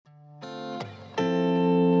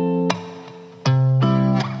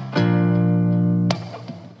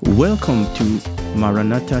Welcome to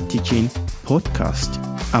Maranatha Teaching Podcast.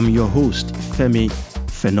 I'm your host, Femi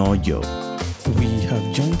Fenojo. We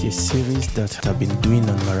have joined a series that I've been doing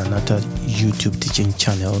on Maranatha YouTube teaching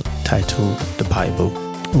channel titled The Bible.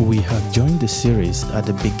 We have joined the series at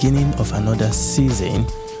the beginning of another season,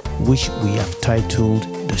 which we have titled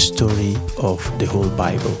The Story of the Whole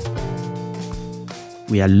Bible.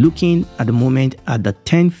 We are looking at the moment at the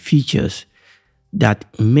 10 features that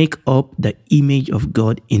make up the image of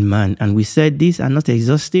God in man. And we said these are not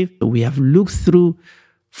exhaustive. We have looked through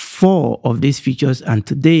 4 of these features, and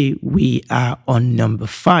today we are on number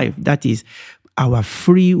 5. That is our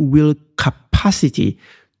free will capacity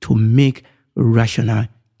to make rational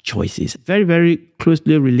choices. Very, very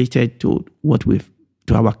closely related to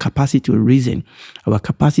our capacity to reason, our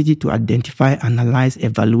capacity to identify, analyze,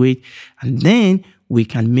 evaluate, and then we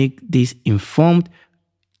can make this informed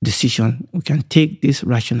decision. We can take these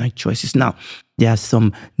rational choices. Now, there are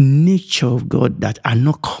some nature of God that are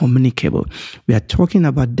not communicable. We are talking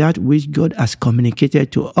about that which God has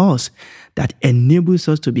communicated to us that enables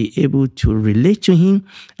us to be able to relate to Him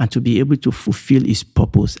and to be able to fulfill His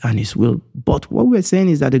purpose and His will. But what we're saying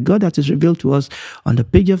is that the God that is revealed to us on the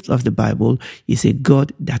pages of the Bible is a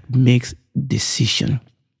God that makes decisions.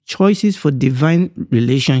 Choices for divine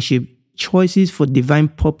relationship, choices for divine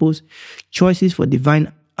purpose, choices for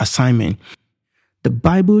divine assignment. The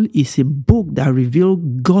Bible is a book that reveals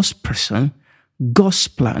God's person, God's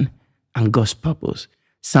plan, and God's purpose.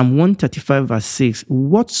 Psalm 135 verse 6,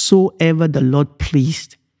 whatsoever the Lord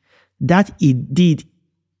pleased, that He did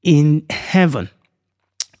in heaven.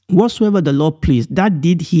 Whatsoever the Lord pleased, that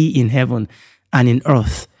did He in heaven and in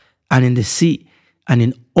earth and in the sea and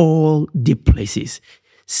in all the places.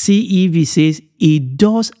 CEV says, He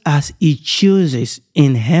does as He chooses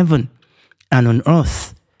in heaven and on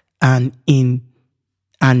earth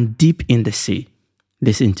and deep in the sea.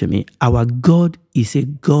 Listen to me. Our God is a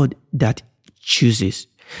God that chooses.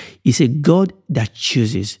 He's a God that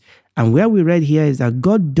chooses. And where we read here is that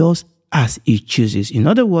God does as He chooses. In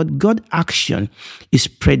other words, God's action is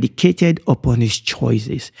predicated upon His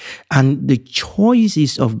choices. And the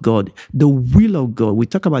choices of God, the will of God, we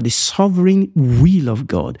talk about the sovereign will of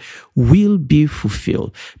God, will be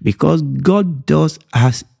fulfilled because God does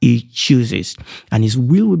as He chooses. And His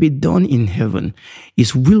will be done in heaven.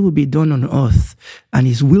 His will be done on earth. And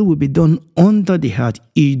His will be done under the earth.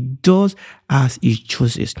 He does as He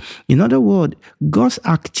chooses. In other words, God's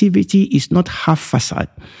activity is not haphazard.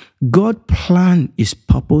 God planned His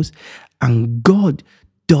purpose and God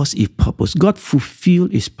does His purpose. God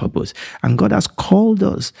fulfilled His purpose. And God has called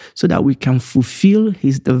us so that we can fulfill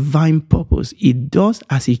His divine purpose. He does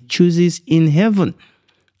as He chooses in heaven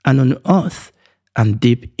and on earth and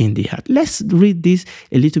deep in the heart. Let's read this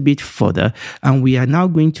a little bit further. And we are now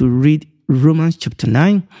going to read Romans chapter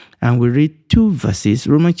 9, and we read 2 verses.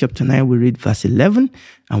 Romans chapter 9, we read verse 11,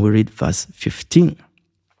 and we read verse 15.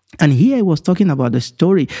 And here I was talking about the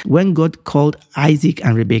story when God called Isaac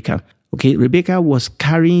and Rebekah. Okay, Rebekah was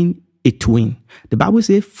carrying a twin. The Bible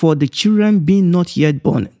says, for the children being not yet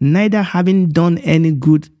born, neither having done any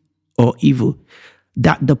good or evil,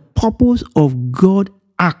 that the purpose of God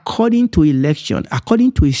according to election,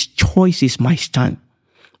 according to His choices might stand,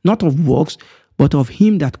 not of works, but of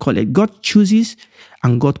Him that calleth. God chooses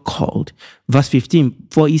and God called. Verse 15,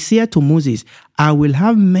 for He said to Moses, I will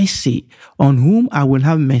have mercy on whom I will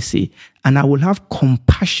have mercy, and I will have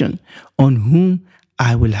compassion on whom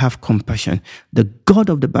I will have compassion. The God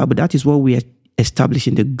of the Bible, that is what we are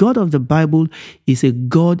establishing. The God of the Bible is a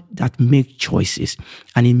God that makes choices,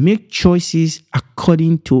 and He makes choices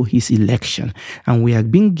according to His election. And we are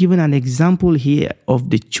being given an example here of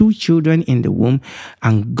the 2 children in the womb,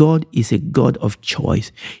 and God is a God of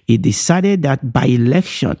choice. He decided that by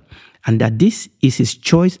election, and that this is His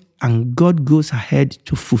choice, and God goes ahead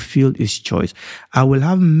to fulfill His choice. I will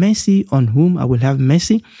have mercy on whom I will have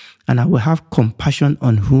mercy, and I will have compassion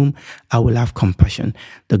on whom I will have compassion.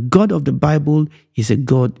 The God of the Bible is a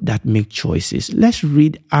God that makes choices. Let's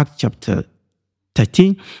read Acts chapter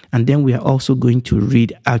 13, and then we are also going to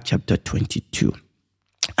read Acts chapter 22.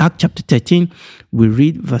 Acts chapter 13, we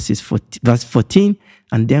read verse 14,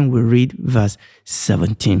 and then we read verse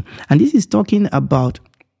 17. And this is talking about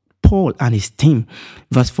Paul and his team.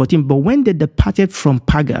 Verse 14, but when they departed from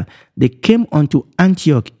Perga, they came unto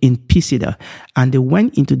Antioch in Pisidia, and they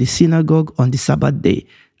went into the synagogue on the Sabbath day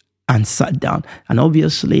and sat down. And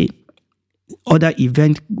obviously, other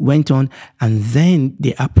event went on, and then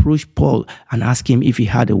they approached Paul and asked him if he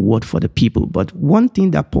had a word for the people. But one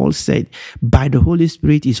thing that Paul said by the Holy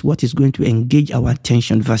Spirit is what is going to engage our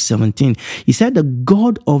attention. Verse 17, he said, the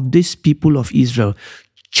God of this people of Israel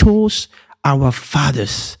chose our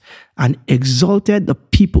fathers and exalted the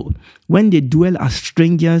people when they dwell as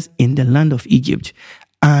strangers in the land of Egypt,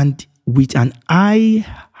 and with an eye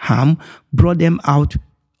ham brought them out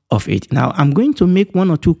of it. Now, I'm going to make one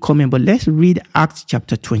or two comments, but let's read Acts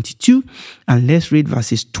chapter 22 and let's read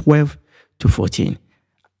verses 12 to 14.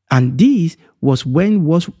 And this was when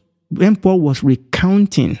Paul was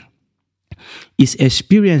recounting his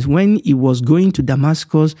experience when he was going to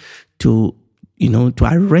Damascus to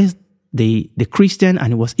arrest the Christian,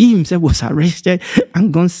 and he himself was arrested,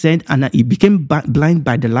 and God sent, and he became blind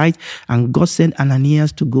by the light, and God sent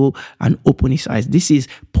Ananias to go and open his eyes. This is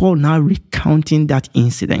Paul now recounting that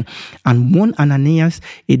incident. And one Ananias,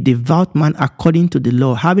 a devout man according to the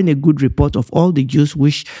law, having a good report of all the Jews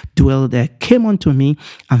which dwell there, came unto me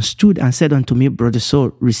and stood and said unto me, Brother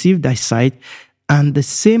Saul, receive thy sight. And the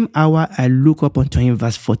same hour I look up unto him.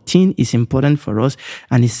 Verse 14 is important for us.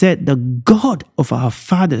 And he said, the God of our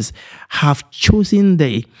fathers have chosen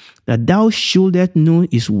thee, that thou shouldest know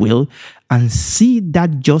his will, and see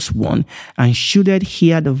that just one, and shouldest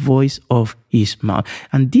hear the voice of his mouth.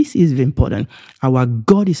 And this is important. Our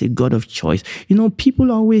God is a God of choice.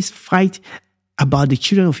 People always fight about the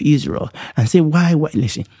children of Israel and say, why?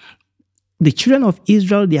 Listen, the children of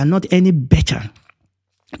Israel, they are not any better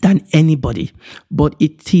than anybody, but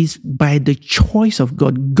it is by the choice of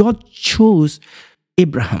God. God chose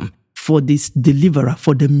Abraham for this deliverer,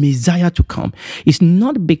 for the Messiah to come. It's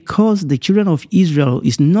not because the children of Israel,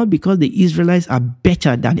 it's not because the Israelites are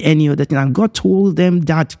better than any other thing. And God told them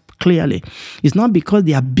that clearly. It's not because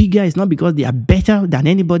they are bigger, it's not because they are better than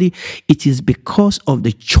anybody. It is because of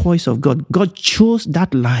the choice of God. God chose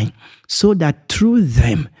that line so that through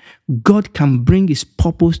them, God can bring his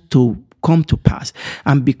purpose to come to pass.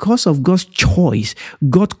 And because of God's choice,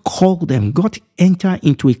 God called them. God entered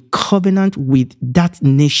into a covenant with that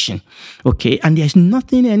nation. Okay. And there's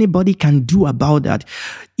nothing anybody can do about that.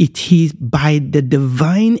 It is by the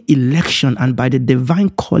divine election and by the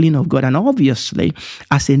divine calling of God. And obviously,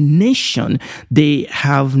 as a nation, they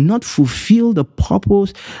have not fulfilled the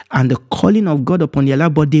purpose and the calling of God upon their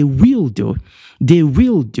life, but they will do. They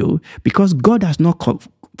will do, because God has not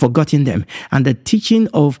forgotten them. And the teaching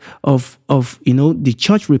of the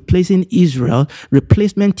church replacing Israel,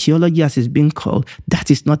 replacement theology as it's being called, that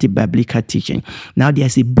is not a biblical teaching. Now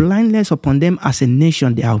there's a blindness upon them as a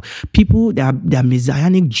nation. There are people, they are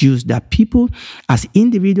Messianic Jews. There are people as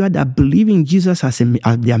individuals that believe in Jesus as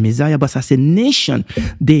their Messiah, but as a nation,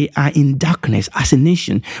 they are in darkness as a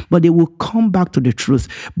nation. But they will come back to the truth.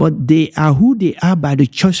 But they are who they are by the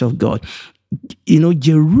choice of God.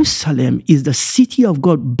 Jerusalem is the city of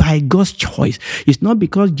God by God's choice. It's not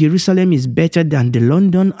because Jerusalem is better than the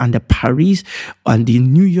London and the Paris and the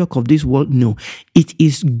New York of this world. No, it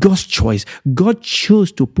is God's choice. God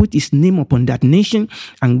chose to put his name upon that nation,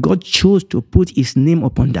 and God chose to put his name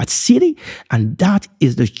upon that city, and that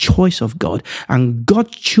is the choice of God. And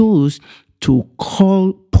God chose to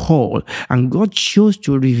call Paul, and God chose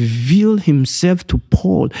to reveal himself to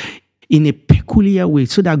Paul in a peculiar way,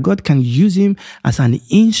 so that God can use him as an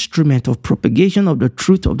instrument of propagation of the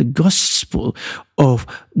truth of the gospel of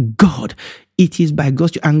God. It is by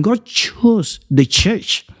God, and God chose the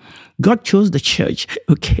church. God chose the church,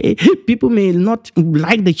 okay? People may not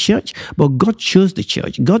like the church, but God chose the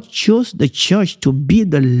church. God chose the church to be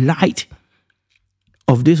the light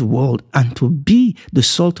of this world and to be the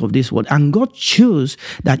salt of this world. And God chose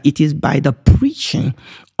that it is by the preaching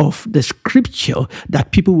of the scripture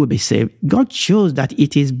that people will be saved. God chose that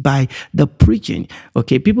it is by the preaching.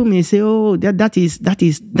 Okay, people may say, "Oh, that is that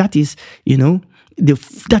is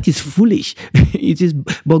foolish." It is,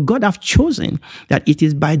 but God have chosen that it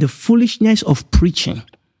is by the foolishness of preaching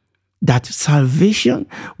that salvation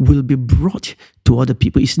will be brought to other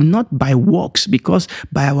people. It's not by works, because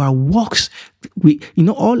by our works,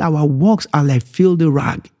 all our works are like filthy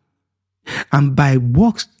rag. And by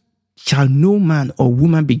works shall no man or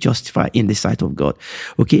woman be justified in the sight of God.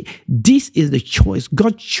 Okay, this is the choice.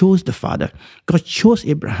 God chose the Father. God chose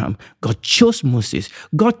Abraham. God chose Moses.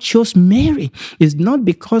 God chose Mary. It's not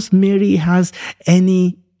because Mary has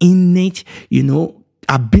any innate,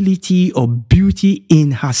 ability or beauty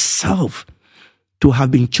in herself to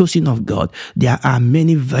have been chosen of God. There are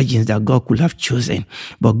many virgins that God could have chosen,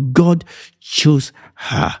 but God chose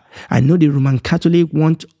her. I know the Roman Catholic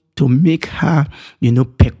want to make her,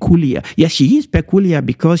 peculiar. Yes, she is peculiar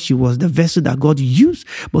because she was the vessel that God used,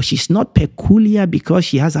 but she's not peculiar because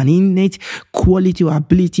she has an innate quality or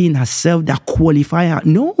ability in herself that qualify her.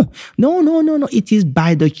 No. It is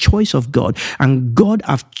by the choice of God, and God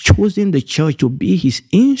have chosen the church to be his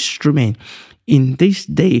instrument in this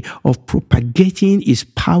day of propagating his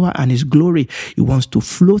power and his glory. He wants to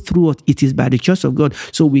flow through us. It is by the church of God.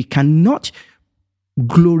 So we cannot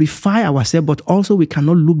glorify ourselves, but also we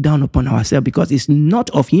cannot look down upon ourselves, because it's not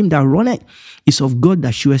of him that runneth, it's of God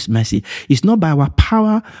that showeth mercy. It's not by our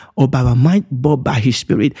power or by our might, but by his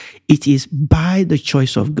Spirit. It is by the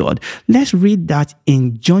choice of God. Let's read that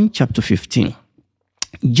in John chapter 15.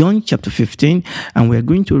 John chapter 15, and we're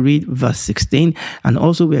going to read verse 16, and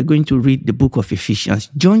also we're going to read the book of Ephesians.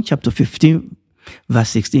 John chapter 15, verse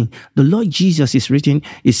 16. The Lord Jesus is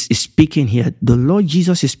speaking here. The Lord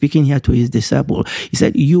Jesus is speaking here to his disciple. He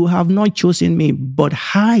said, "You have not chosen me, but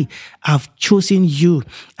I have chosen you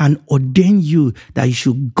and ordained you that you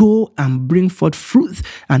should go and bring forth fruit,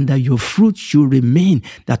 and that your fruit should remain,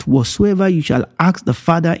 that whatsoever you shall ask the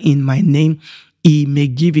Father in my name, he may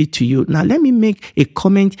give it to you." Now, let me make a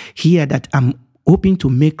comment here that I'm hoping to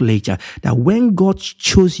make later, that when God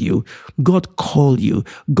chose you, God called you,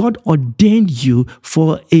 God ordained you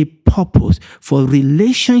for a purpose, for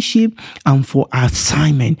relationship and for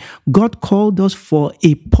assignment. God called us for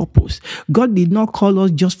a purpose. God did not call us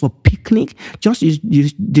just for picnic,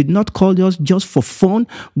 did not call us just for fun.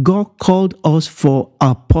 God called us for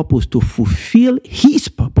a purpose, to fulfill his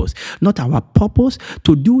purpose, not our purpose,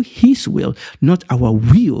 to do his will, not our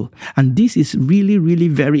will. And this is really, really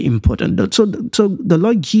very important. So the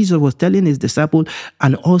Lord Jesus was telling his disciple,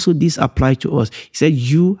 and also this applied to us. He said,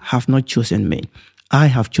 "You have not chosen me, I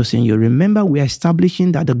have chosen you." Remember, we are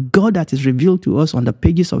establishing that the God that is revealed to us on the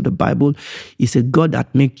pages of the Bible is a God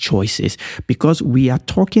that makes choices, because we are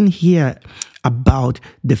talking here about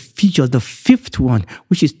the features, the fifth one,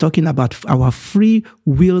 which is talking about our free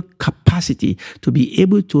will capacity to be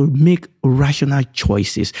able to make rational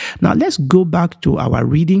choices. Now, let's go back to our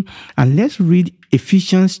reading and let's read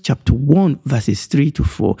Ephesians chapter 1, verses 3 to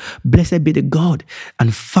 4. "Blessed be the God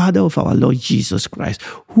and Father of our Lord Jesus Christ,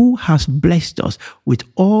 who has blessed us with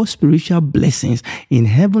all spiritual blessings in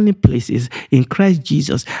heavenly places in Christ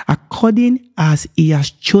Jesus, according as he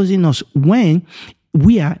has chosen us when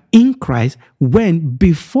we are in Christ, when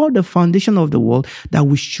before the foundation of the world, that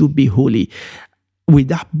we should be holy,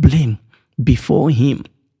 without blame before him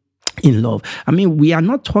in love." I mean, we are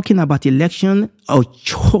not talking about election or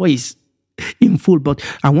choice in full, but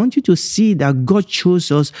I want you to see that God chose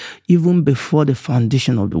us even before the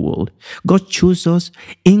foundation of the world. God chose us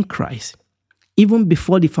in Christ, even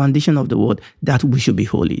before the foundation of the world, that we should be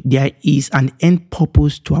holy. There is an end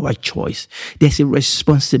purpose to our choice. There's a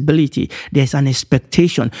responsibility. There's an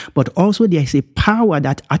expectation, but also there's a power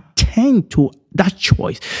that attends to that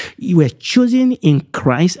choice. You were chosen in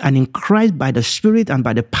Christ, and in Christ, by the Spirit and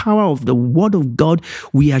by the power of the Word of God,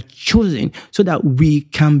 we are chosen so that we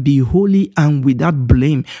can be holy and without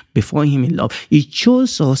blame before him in love. He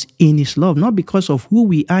chose us in his love, not because of who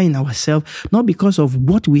we are in ourselves, not because of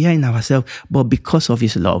what we are in ourselves, but because of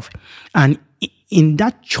his love. And in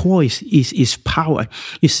that choice is power.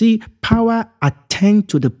 You see, power attends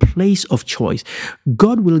to the place of choice.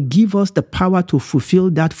 God will give us the power to fulfill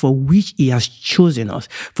that for which he has chosen us,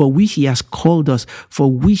 for which he has called us,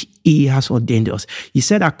 for which he has ordained us. He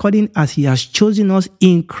said, according as he has chosen us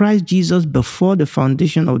in Christ Jesus before the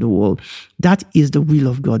foundation of the world. That is the will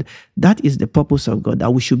of God. That is the purpose of God,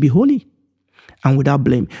 that we should be holy and without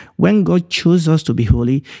blame. When God chose us to be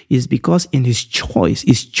holy, is because in his choice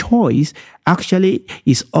actually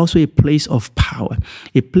is also a place of power.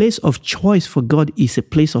 A place of choice for God is a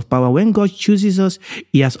place of power. When God chooses us,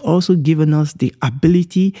 he has also given us the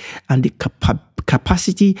ability and the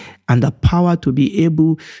capacity and the power to be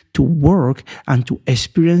able to work and to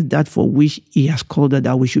experience that for which he has called us,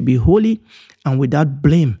 that we should be holy and without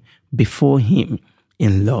blame before him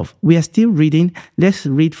in love. We are still reading. Let's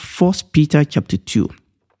read 1 Peter chapter 2.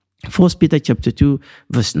 1 Peter chapter 2,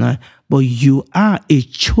 verse 9. But you are a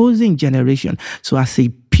chosen generation. So as a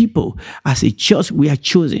people, as a church, we are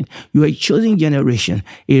chosen. You are a chosen generation,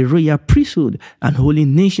 a royal priesthood, and holy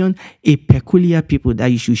nation, a peculiar people, that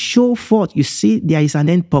you should show forth. You see, there is an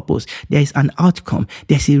end purpose. There is an outcome.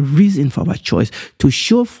 There's a reason for our choice, to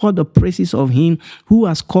show forth the praises of him who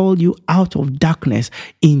has called you out of darkness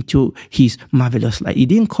into his marvelous light. He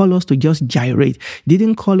didn't call us to just gyrate. He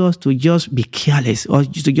didn't call us to just be careless or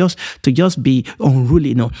to just be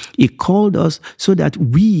unruly. No, he called us so that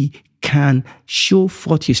we can show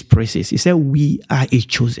forth his praises. He said, we are a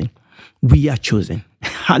chosen. We are chosen.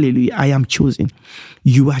 Hallelujah. I am chosen.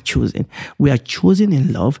 You are chosen. We are chosen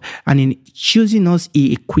in love, and in choosing us,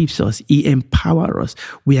 he equips us. He empowers us.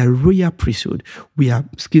 We are royal priesthood. We are,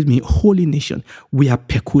 holy nation. We are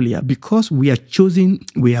peculiar. Because we are chosen,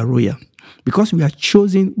 we are royal. Because we are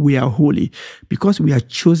chosen, we are holy. Because we are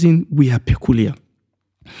chosen, we are peculiar.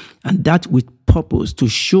 and that with purpose to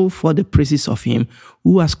show for the praises of him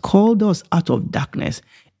who has called us out of darkness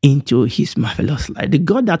into his marvelous light. The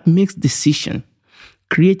God that makes decision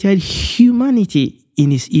created humanity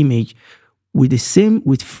in his image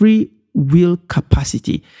with free will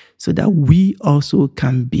capacity, so that we also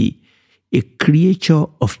can be a creature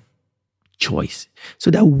of choice,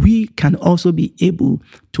 so that we can also be able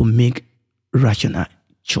to make rational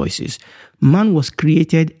choices. Man was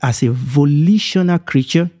created as a volitional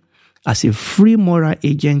creature, as a free moral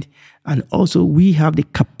agent, and also we have the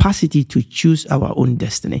capacity to choose our own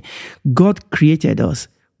destiny. God created us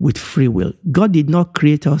with free will. God did not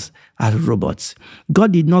create us as robots.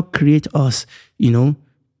 God did not create us,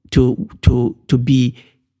 to be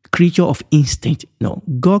creature of instinct. No,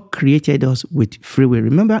 God created us with free will.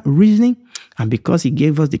 Remember reasoning? And because he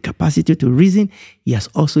gave us the capacity to reason, he has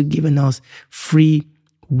also given us free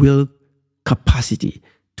will capacity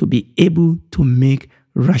to be able to make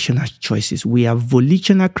rational choices. We are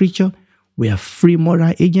volitional creature. We are free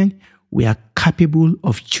moral agent. We are capable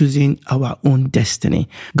of choosing our own destiny.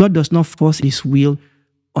 God does not force his will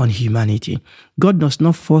on humanity. God does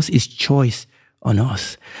not force his choice on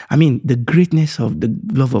us. I mean, the greatness of the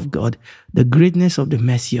love of God, the greatness of the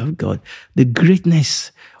mercy of God, the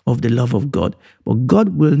greatness of the love of God. But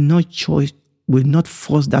God will not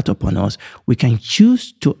force that upon us. We can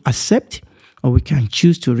choose to accept, or we can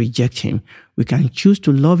choose to reject him. We can choose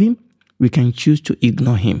to love him. We can choose to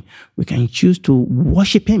ignore him. We can choose to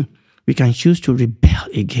worship him. We can choose to rebel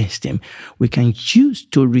against him. We can choose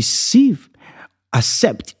to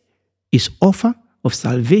accept his offer of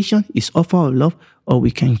salvation, his offer of love, or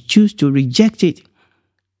we can choose to reject it.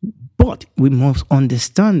 But we must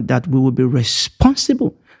understand that we will be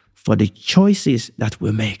responsible for the choices that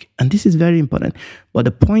we make. And this is very important. But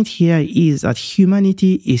the point here is that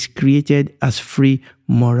humanity is created as free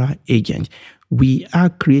moral agents. We are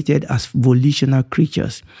created as volitional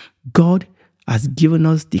creatures. God has given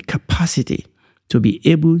us the capacity to be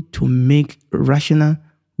able to make rational,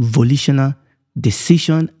 volitional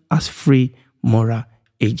decision as free moral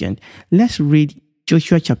agent. Let's read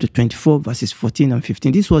Joshua chapter 24, verses 14 and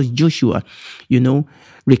 15. This was Joshua,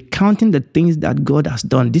 recounting the things that God has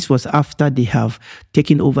done. This was after they have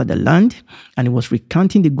taken over the land, and he was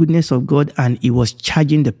recounting the goodness of God, and he was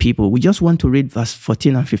charging the people. We just want to read verse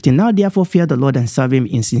 14 and 15. Now therefore fear the Lord and serve him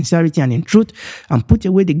in sincerity and in truth, and put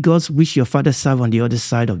away the gods which your fathers served on the other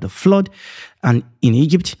side of the flood and in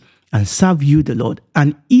Egypt, and serve you the Lord.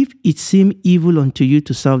 And if it seem evil unto you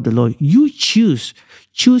to serve the Lord, you choose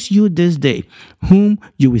you this day whom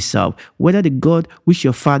you will serve, whether the God which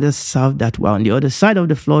your fathers served that were on the other side of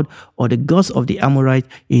the flood, or the gods of the Amorites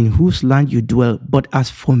in whose land you dwell. But as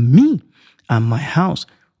for me and my house,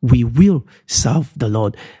 we will serve the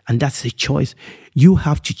Lord. And that's a choice. You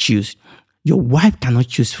have to choose. Your wife cannot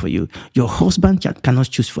choose for you. Your husband cannot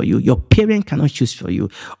choose for you. Your parent cannot choose for you.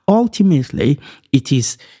 Ultimately, it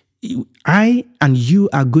is I and you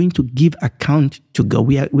are going to give account to God.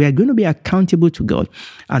 We are going to be accountable to God.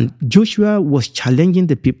 And Joshua was challenging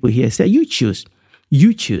the people here. He said, you choose.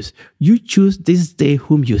 You choose this day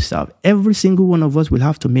whom you serve. Every single one of us will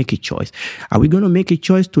have to make a choice. Are we going to make a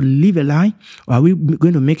choice to live a lie, or are we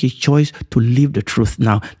going to make a choice to live the truth?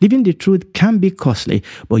 Now, living the truth can be costly,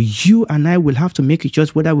 but you and I will have to make a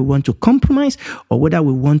choice whether we want to compromise or whether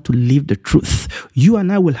we want to live the truth. You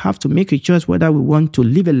and I will have to make a choice whether we want to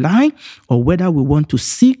live a lie or whether we want to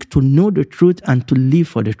seek to know the truth and to live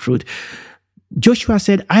for the truth. Joshua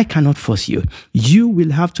said, I cannot force you. You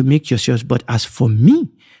will have to make your choice. But as for me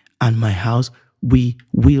and my house, we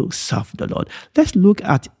will serve the Lord. Let's look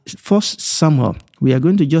at 1 Samuel. We are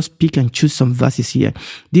going to just pick and choose some verses here.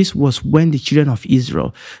 This was when the children of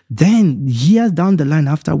Israel, then years down the line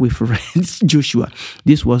after we've read Joshua,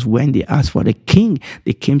 this was when they asked for the king.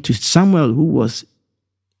 They came to Samuel, who was,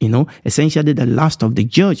 essentially the last of the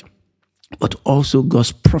judge, but also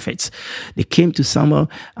God's prophets. They came to Samuel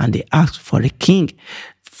and they asked for a king.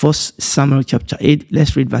 1 Samuel chapter 8,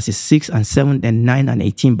 let's read verses 6 and 7, then 9 and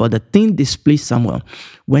 18. But the thing displeased Samuel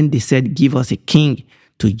when they said, give us a king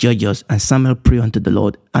to judge us. And Samuel prayed unto the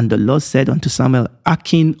Lord. And the Lord said unto Samuel,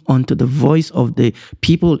 hearken unto the voice of the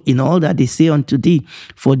people in all that they say unto thee,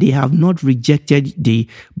 for they have not rejected thee,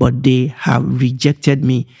 but they have rejected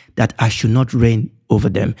me, that I should not reign over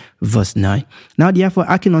them. Verse 9. Now therefore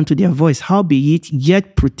hearken unto their voice, howbeit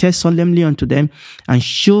yet protest solemnly unto them, and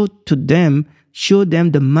show them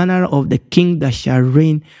the manner of the king that shall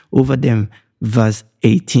reign over them. Verse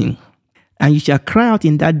 18. And you shall cry out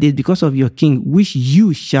in that day because of your king, which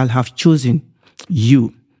you shall have chosen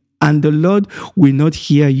you. and the Lord will not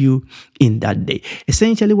hear you in that day.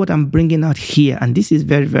 Essentially, what I'm bringing out here, and this is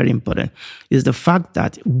very, very important, is the fact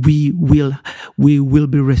that we will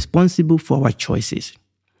be responsible for our choices.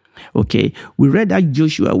 Okay, we read that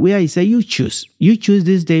Joshua where he said, you choose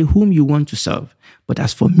this day whom you want to serve. But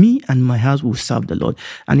as for me and my house, will serve the Lord.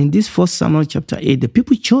 And in this 1 Samuel chapter 8, the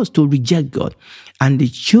people chose to reject God and they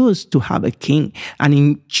chose to have a king. And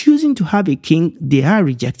in choosing to have a king, they are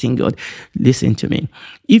rejecting God. Listen to me.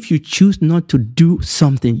 If you choose not to do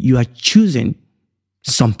something, you are choosing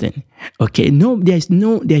something. Okay, no, there's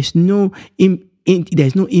no in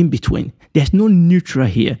between. There's no neutral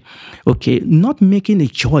here. Okay, not making a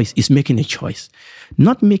choice is making a choice.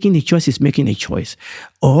 Not making a choice is making a choice.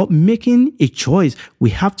 Or making a choice, we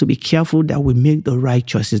have to be careful that we make the right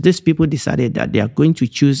choices. These people decided that they are going to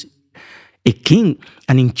choose a king.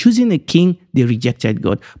 And in choosing a king, they rejected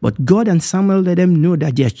God. But God and Samuel let them know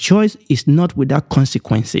that their choice is not without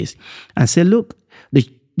consequences. And say, look,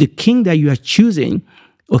 the king that you are choosing,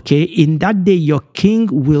 okay, in that day, your king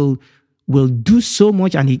will do so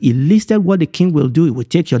much, and he listed what the king will do. He will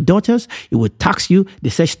take your daughters, he will tax you. They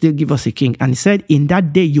said, still give us a king. And he said, in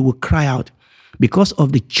that day, you will cry out because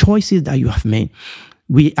of the choices that you have made.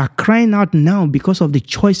 We are crying out now because of the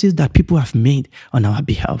choices that people have made on our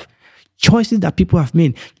behalf. Choices that people have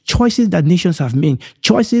made, choices that nations have made,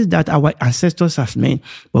 choices that our ancestors have made.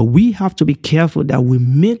 But we have to be careful that we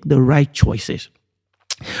make the right choices.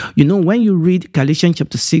 You know, when you read Galatians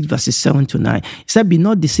chapter 6, verses 7 to 9, it said, be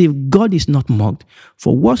not deceived, God is not mocked.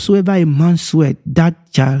 For whatsoever a man sweat, that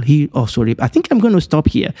shall he also reap. I think I'm going to stop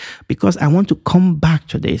here because I want to come back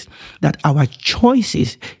to this, that our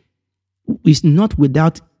choices is not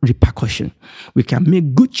without repercussion. We can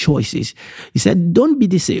make good choices. He said, don't be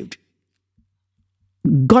deceived.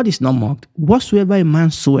 God is not mocked. Whatsoever a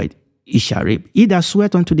man sweat, he shall reap. He that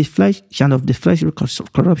sweat unto the flesh shall of the flesh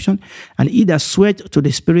corruption, and he that sweat to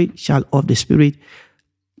the Spirit shall of the Spirit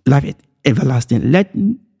life everlasting. Let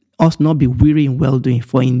us not be weary in well-doing,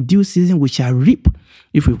 for in due season we shall reap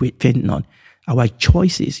if we faint not. Our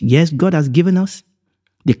choices, yes, God has given us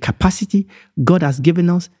the capacity, God has given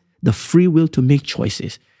us the free will to make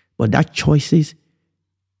choices, but that choices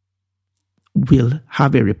will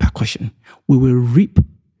have a repercussion. We will reap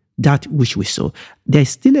that which we sow. There's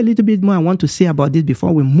still a little bit more I want to say about this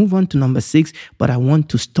before we move on to number 6, but I want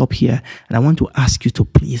to stop here and I want to ask you to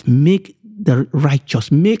please make the right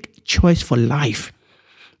choice. Make choice for life.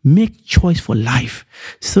 Make choice for life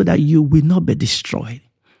so that you will not be destroyed.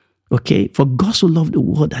 Okay? For God so loved the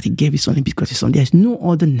world that he gave his only begotten Son. There is no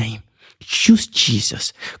other name. Choose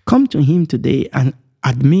Jesus. Come to him today and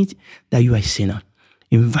admit that you are a sinner.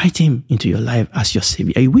 Invite him into your life as your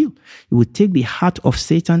Savior. He will. He will take the heart of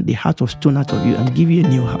Satan, the heart of stone out of you and give you a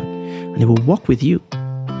new heart. And he will walk with you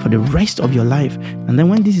for the rest of your life. And then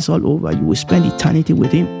when this is all over, you will spend eternity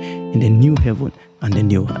with him in the new heaven and the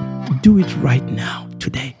new earth. Do it right now,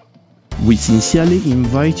 today. We sincerely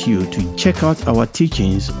invite you to check out our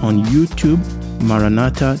teachings on YouTube,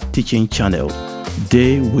 Maranatha Teaching Channel.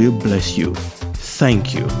 They will bless you.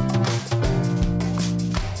 Thank you.